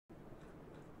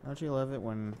Don't you love it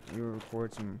when you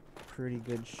record some pretty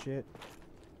good shit,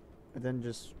 but then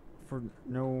just for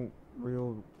no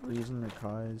real reason or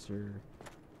cause your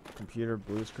computer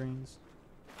blue screens?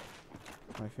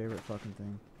 It's my favorite fucking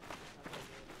thing.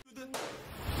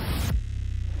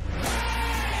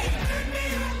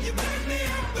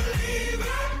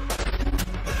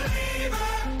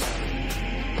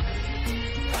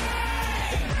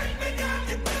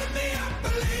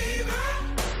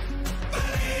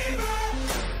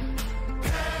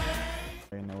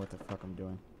 I know what the fuck I'm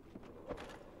doing.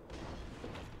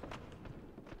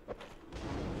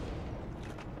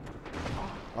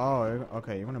 Oh,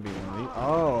 okay, you're gonna be one of these.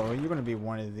 Oh, you're gonna be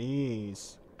one of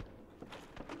these.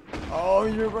 Oh,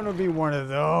 you're gonna be one of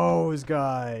those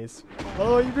guys.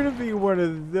 Oh, you're gonna be one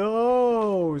of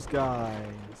those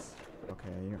guys.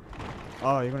 Okay,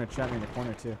 you're gonna trap me in the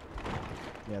corner too.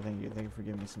 Yeah, thank you for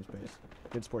giving me some space.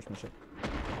 Good sportsmanship.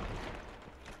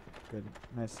 Good,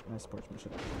 nice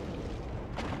sportsmanship.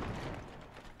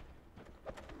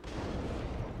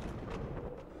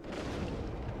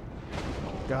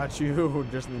 Got you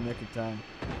just in the nick of time.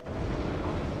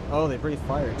 Oh, they breathe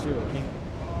fire too.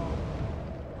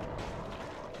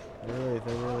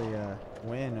 They really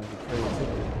win of the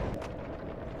creativity.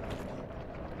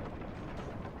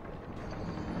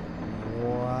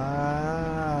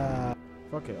 Wow.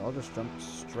 Fuck it, I'll just jump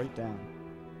straight down.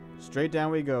 Straight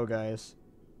down we go, guys.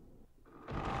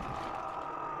 I'm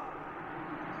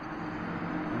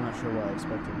not sure what I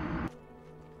expected.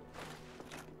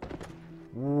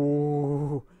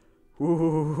 Ooh.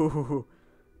 Ooh.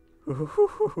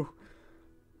 Ooh.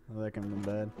 That could have been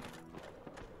bad.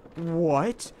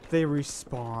 What? They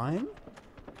respawn?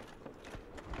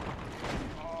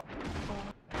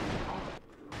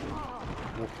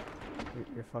 Whoa.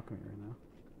 You're fucking me right now.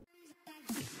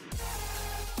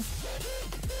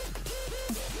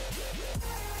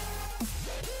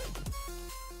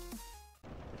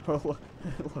 Oh,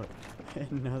 look.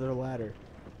 Another ladder.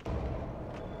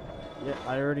 Yeah,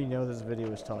 I already know this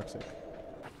video is toxic.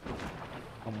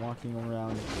 I'm walking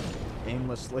around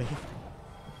aimlessly,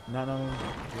 not knowing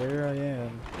where I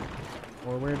am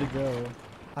or where to go.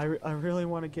 I really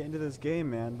want to get into this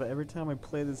game, man, but every time I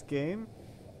play this game,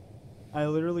 I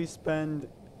literally spend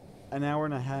an hour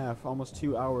and a half, almost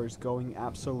 2 hours, going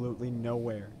absolutely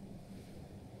nowhere.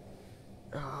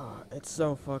 It's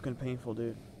so fucking painful,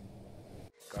 dude.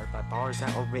 Guarded by bars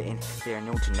that are written, they are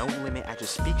known to no limit. I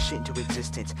just speak shit into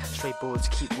existence. Straight bullets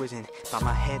keep whizzing by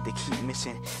my head, they keep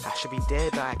missing. I should be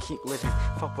dead, but I keep living.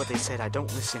 Fuck what they said, I don't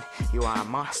listen. You are on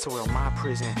my soil, my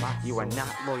prison. You are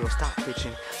not loyal, stop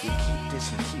bitching. You keep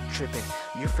dissing, keep tripping.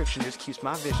 Your friction just keeps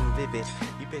my vision vivid.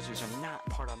 You bitches are not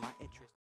part of my interest.